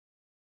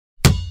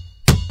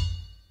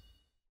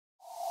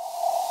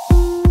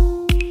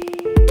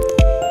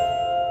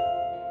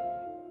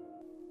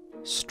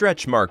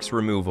Stretch marks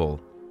removal.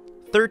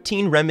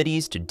 13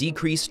 remedies to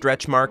decrease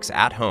stretch marks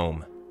at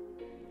home.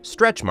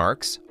 Stretch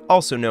marks,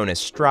 also known as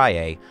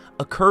striae,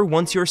 occur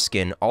once your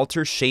skin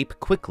alters shape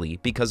quickly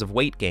because of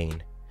weight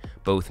gain.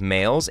 Both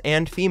males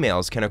and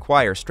females can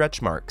acquire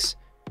stretch marks.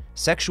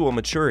 Sexual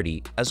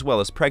maturity, as well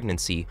as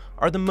pregnancy,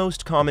 are the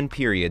most common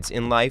periods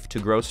in life to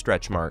grow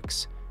stretch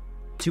marks.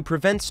 To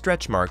prevent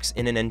stretch marks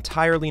in an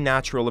entirely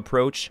natural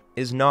approach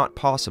is not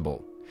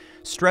possible.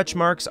 Stretch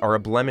marks are a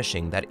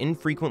blemishing that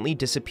infrequently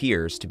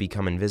disappears to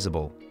become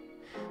invisible.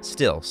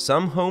 Still,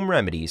 some home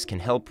remedies can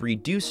help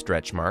reduce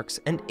stretch marks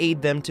and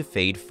aid them to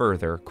fade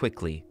further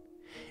quickly.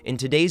 In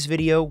today's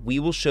video, we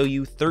will show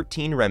you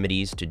 13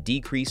 remedies to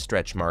decrease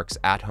stretch marks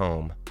at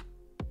home.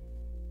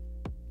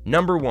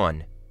 Number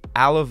 1.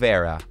 Aloe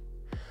Vera.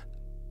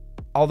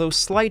 Although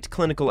slight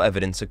clinical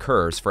evidence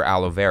occurs for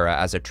aloe vera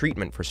as a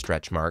treatment for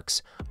stretch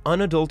marks,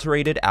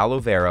 unadulterated aloe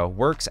vera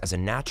works as a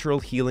natural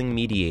healing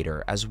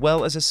mediator as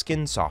well as a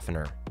skin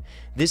softener.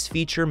 This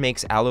feature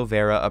makes aloe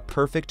vera a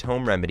perfect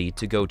home remedy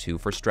to go to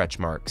for stretch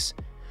marks.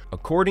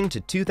 According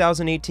to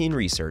 2018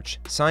 research,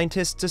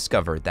 scientists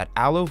discovered that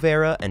aloe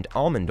vera and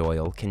almond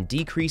oil can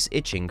decrease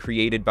itching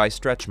created by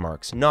stretch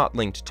marks not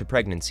linked to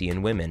pregnancy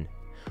in women.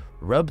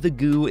 Rub the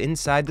goo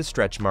inside the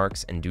stretch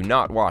marks and do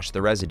not wash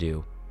the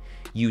residue.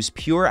 Use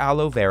pure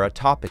aloe vera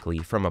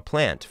topically from a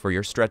plant for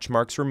your stretch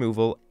marks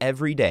removal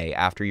every day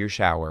after your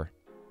shower.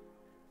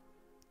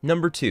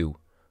 Number 2.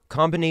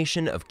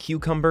 Combination of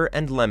cucumber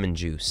and lemon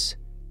juice.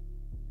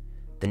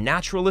 The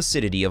natural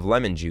acidity of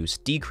lemon juice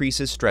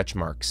decreases stretch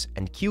marks,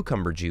 and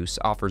cucumber juice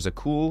offers a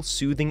cool,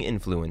 soothing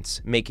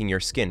influence, making your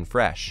skin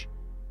fresh.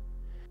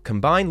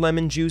 Combine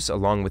lemon juice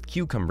along with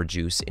cucumber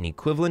juice in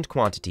equivalent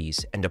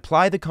quantities and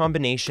apply the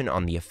combination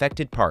on the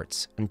affected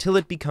parts until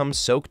it becomes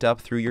soaked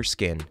up through your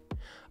skin.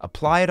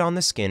 Apply it on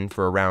the skin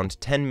for around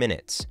 10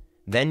 minutes.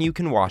 Then you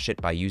can wash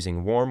it by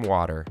using warm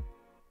water.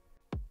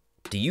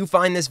 Do you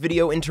find this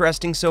video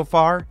interesting so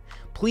far?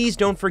 Please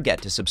don't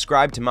forget to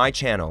subscribe to my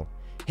channel.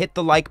 Hit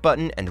the like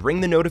button and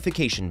ring the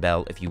notification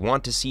bell if you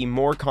want to see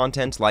more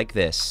content like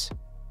this.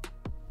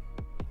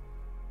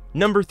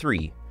 Number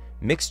 3.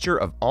 Mixture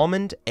of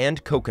almond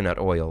and coconut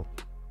oil.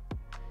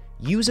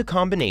 Use a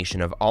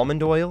combination of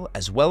almond oil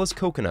as well as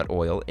coconut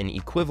oil in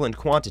equivalent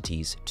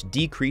quantities to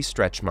decrease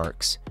stretch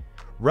marks.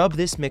 Rub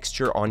this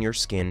mixture on your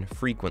skin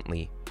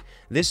frequently.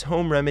 This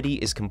home remedy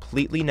is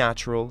completely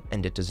natural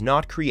and it does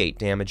not create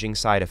damaging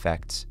side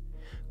effects.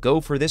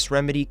 Go for this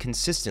remedy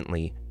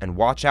consistently and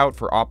watch out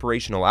for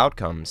operational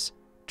outcomes.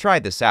 Try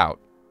this out.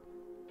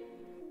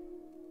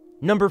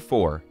 Number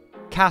 4.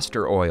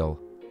 Castor oil.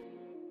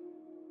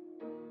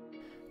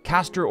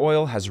 Castor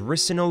oil has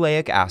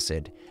ricinoleic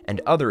acid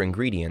and other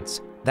ingredients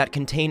that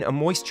contain a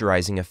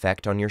moisturizing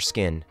effect on your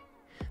skin.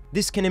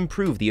 This can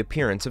improve the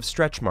appearance of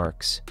stretch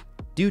marks.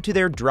 Due to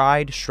their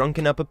dried,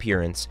 shrunken-up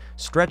appearance,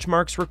 stretch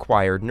marks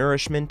require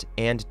nourishment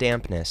and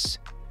dampness.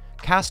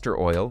 Castor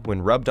oil,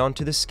 when rubbed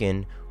onto the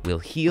skin, will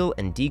heal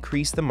and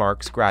decrease the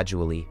marks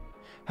gradually.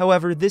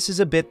 However, this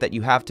is a bit that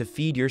you have to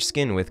feed your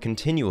skin with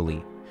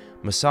continually.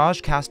 Massage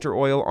castor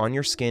oil on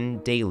your skin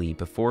daily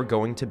before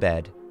going to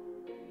bed.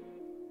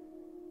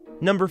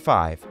 Number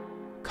 5.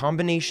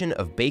 Combination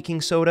of baking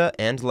soda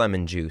and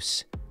lemon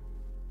juice.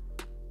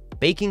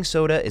 Baking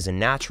soda is a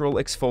natural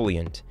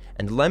exfoliant,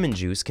 and lemon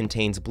juice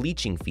contains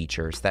bleaching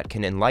features that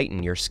can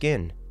enlighten your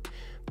skin.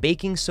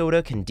 Baking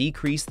soda can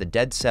decrease the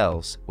dead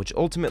cells, which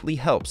ultimately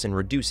helps in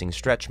reducing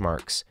stretch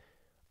marks.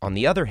 On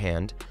the other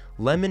hand,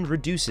 lemon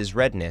reduces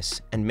redness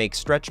and makes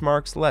stretch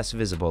marks less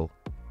visible.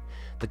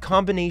 The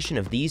combination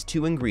of these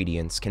two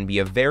ingredients can be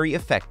a very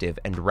effective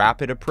and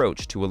rapid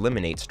approach to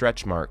eliminate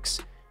stretch marks.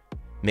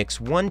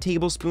 Mix 1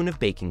 tablespoon of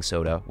baking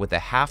soda with a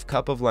half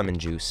cup of lemon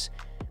juice.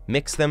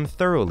 Mix them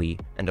thoroughly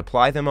and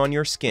apply them on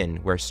your skin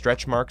where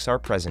stretch marks are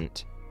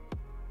present.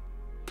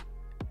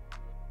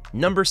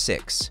 Number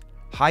 6.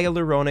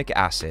 Hyaluronic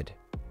acid.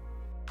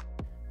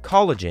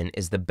 Collagen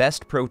is the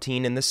best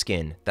protein in the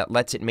skin that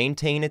lets it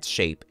maintain its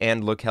shape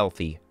and look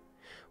healthy.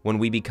 When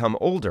we become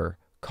older,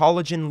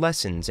 collagen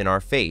lessens in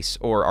our face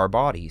or our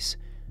bodies.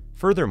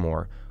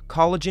 Furthermore,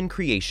 collagen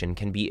creation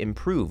can be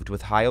improved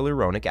with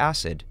hyaluronic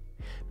acid.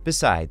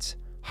 Besides,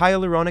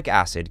 hyaluronic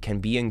acid can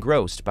be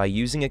engrossed by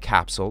using a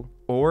capsule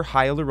or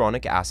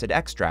hyaluronic acid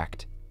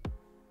extract.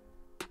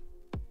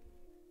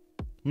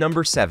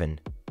 Number 7.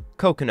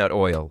 Coconut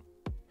oil.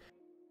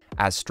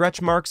 As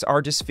stretch marks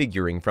are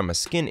disfiguring from a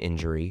skin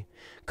injury,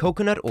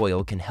 coconut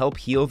oil can help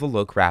heal the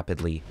look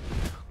rapidly.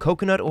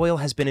 Coconut oil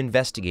has been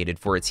investigated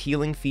for its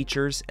healing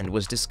features and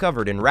was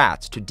discovered in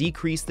rats to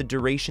decrease the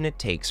duration it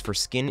takes for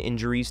skin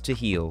injuries to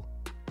heal.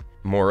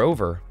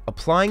 Moreover,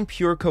 applying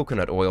pure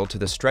coconut oil to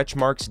the stretch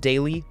marks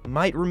daily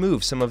might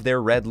remove some of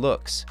their red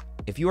looks.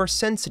 If you are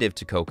sensitive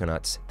to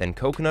coconuts, then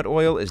coconut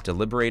oil is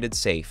deliberated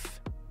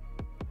safe.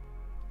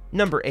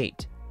 Number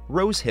 8.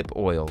 Rosehip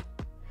oil.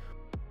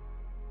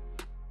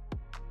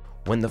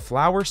 When the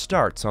flower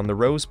starts on the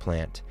rose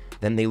plant,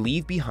 then they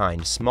leave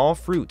behind small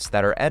fruits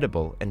that are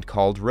edible and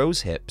called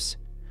rosehips.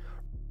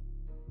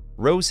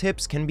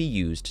 Rosehips can be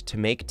used to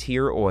make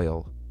tear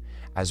oil.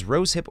 As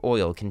rosehip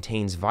oil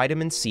contains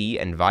vitamin C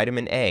and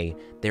vitamin A,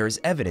 there is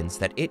evidence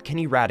that it can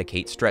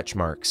eradicate stretch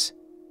marks.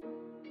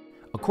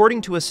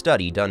 According to a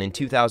study done in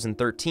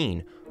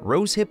 2013,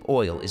 rosehip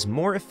oil is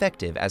more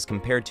effective as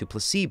compared to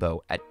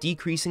placebo at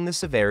decreasing the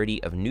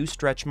severity of new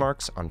stretch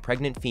marks on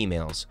pregnant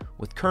females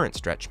with current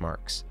stretch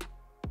marks.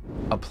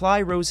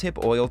 Apply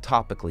rosehip oil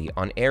topically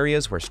on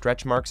areas where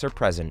stretch marks are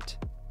present.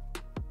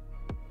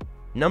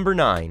 Number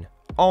 9.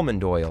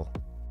 Almond oil.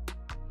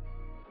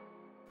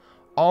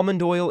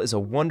 Almond oil is a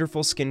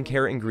wonderful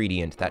skincare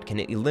ingredient that can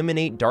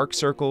eliminate dark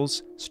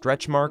circles,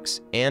 stretch marks,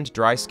 and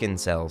dry skin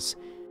cells.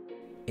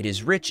 It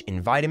is rich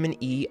in vitamin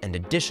E and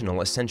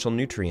additional essential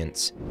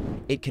nutrients.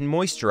 It can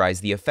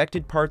moisturize the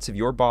affected parts of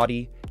your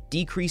body,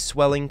 decrease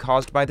swelling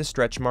caused by the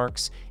stretch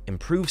marks,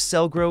 improve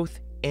cell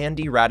growth, and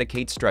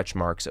eradicate stretch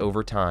marks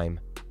over time.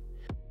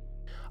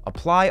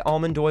 Apply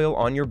almond oil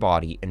on your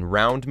body in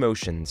round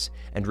motions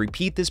and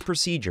repeat this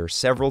procedure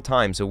several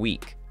times a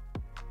week.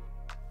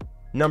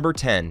 Number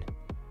 10.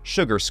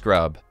 Sugar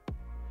scrub.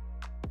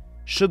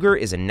 Sugar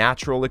is a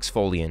natural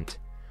exfoliant.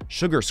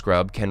 Sugar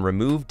scrub can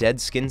remove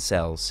dead skin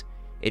cells.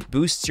 It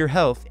boosts your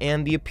health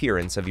and the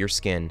appearance of your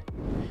skin.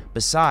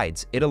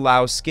 Besides, it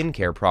allows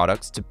skincare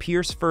products to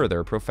pierce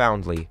further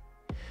profoundly.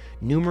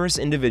 Numerous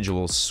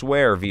individuals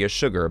swear via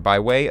sugar by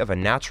way of a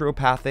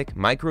naturopathic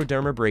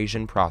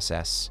microdermabrasion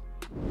process.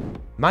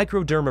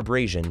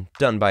 Microdermabrasion,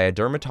 done by a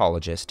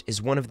dermatologist,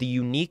 is one of the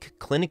unique,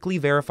 clinically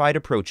verified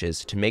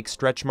approaches to make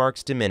stretch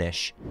marks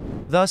diminish.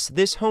 Thus,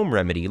 this home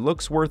remedy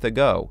looks worth a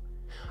go.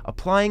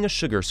 Applying a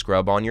sugar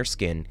scrub on your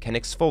skin can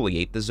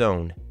exfoliate the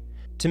zone.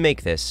 To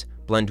make this,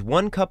 blend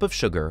 1 cup of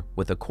sugar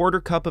with a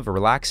 1/4 cup of a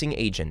relaxing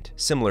agent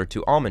similar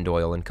to almond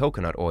oil and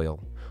coconut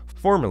oil,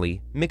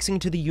 formally mixing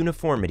to the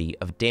uniformity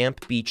of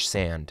damp beach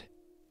sand.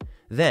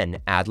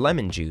 Then add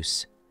lemon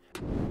juice.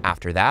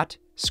 After that,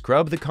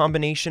 scrub the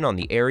combination on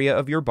the area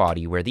of your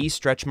body where these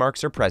stretch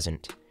marks are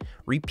present.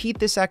 Repeat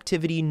this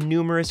activity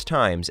numerous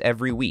times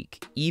every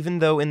week, even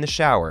though in the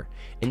shower,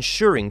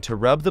 ensuring to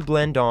rub the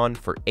blend on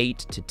for 8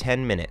 to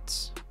 10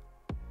 minutes.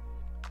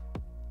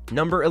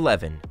 Number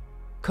 11.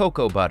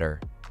 Cocoa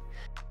butter.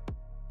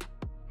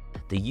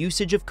 The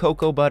usage of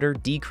cocoa butter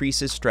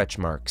decreases stretch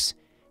marks.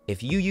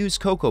 If you use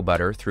cocoa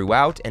butter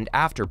throughout and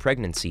after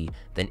pregnancy,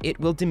 then it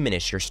will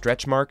diminish your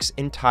stretch marks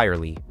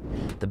entirely.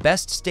 The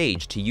best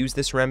stage to use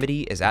this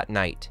remedy is at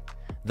night.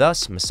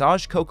 Thus,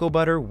 massage cocoa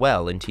butter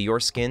well into your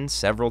skin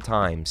several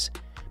times.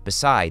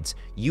 Besides,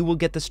 you will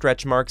get the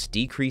stretch marks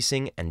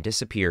decreasing and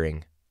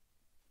disappearing.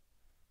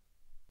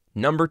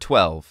 Number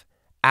 12.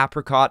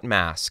 Apricot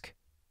mask.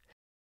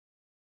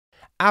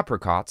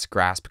 Apricots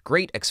grasp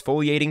great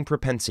exfoliating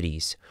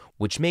propensities,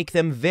 which make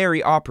them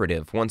very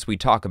operative once we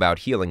talk about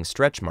healing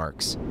stretch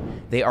marks.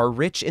 They are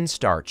rich in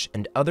starch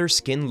and other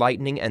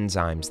skin-lightening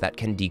enzymes that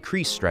can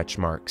decrease stretch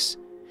marks.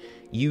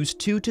 Use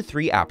 2 to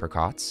 3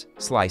 apricots,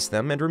 slice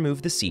them and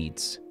remove the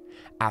seeds.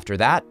 After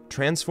that,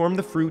 transform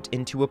the fruit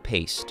into a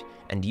paste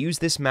and use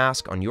this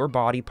mask on your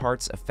body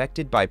parts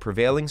affected by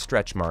prevailing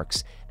stretch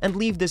marks and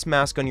leave this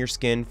mask on your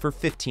skin for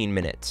 15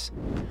 minutes.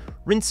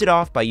 Rinse it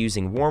off by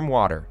using warm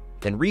water.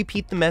 Then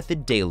repeat the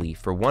method daily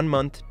for 1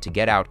 month to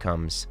get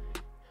outcomes.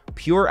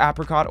 Pure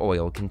apricot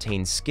oil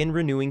contains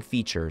skin-renewing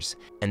features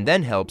and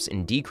then helps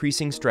in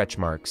decreasing stretch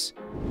marks.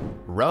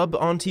 Rub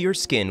onto your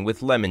skin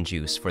with lemon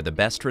juice for the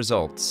best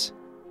results.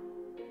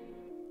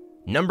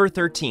 Number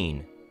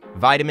 13.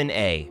 Vitamin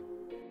A.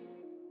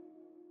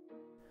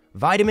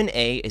 Vitamin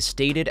A is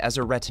stated as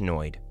a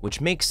retinoid,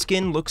 which makes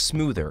skin look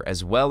smoother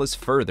as well as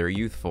further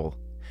youthful.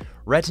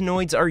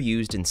 Retinoids are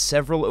used in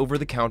several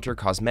over-the-counter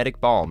cosmetic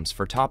balms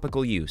for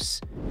topical use.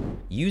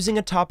 Using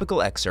a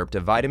topical excerpt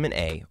of vitamin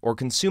A or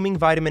consuming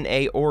vitamin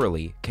A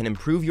orally can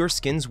improve your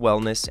skin's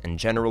wellness and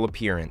general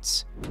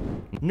appearance.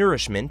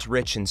 Nourishment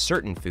rich in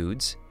certain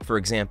foods, for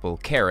example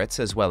carrots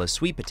as well as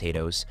sweet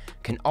potatoes,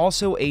 can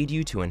also aid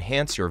you to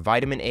enhance your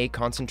vitamin A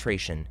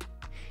concentration.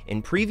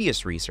 In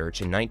previous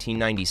research in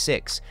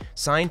 1996,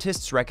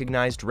 scientists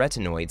recognized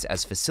retinoids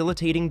as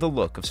facilitating the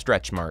look of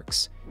stretch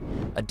marks.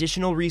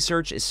 Additional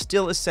research is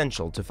still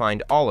essential to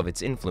find all of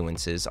its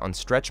influences on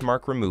stretch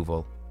mark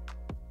removal.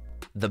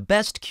 The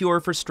best cure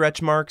for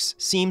stretch marks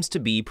seems to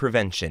be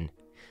prevention.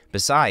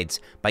 Besides,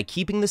 by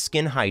keeping the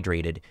skin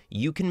hydrated,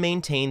 you can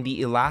maintain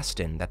the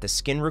elastin that the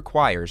skin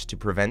requires to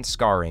prevent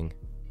scarring.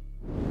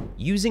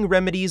 Using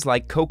remedies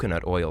like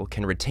coconut oil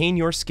can retain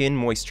your skin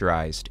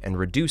moisturized and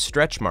reduce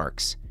stretch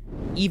marks.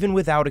 Even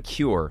without a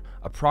cure,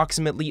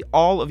 approximately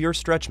all of your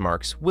stretch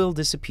marks will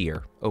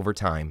disappear over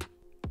time.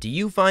 Do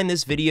you find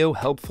this video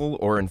helpful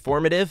or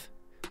informative?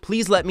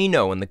 Please let me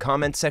know in the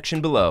comments section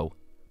below.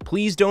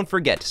 Please don't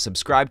forget to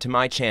subscribe to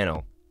my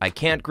channel. I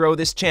can't grow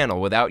this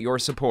channel without your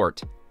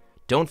support.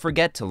 Don't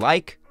forget to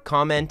like,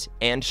 comment,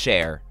 and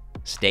share.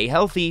 Stay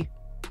healthy!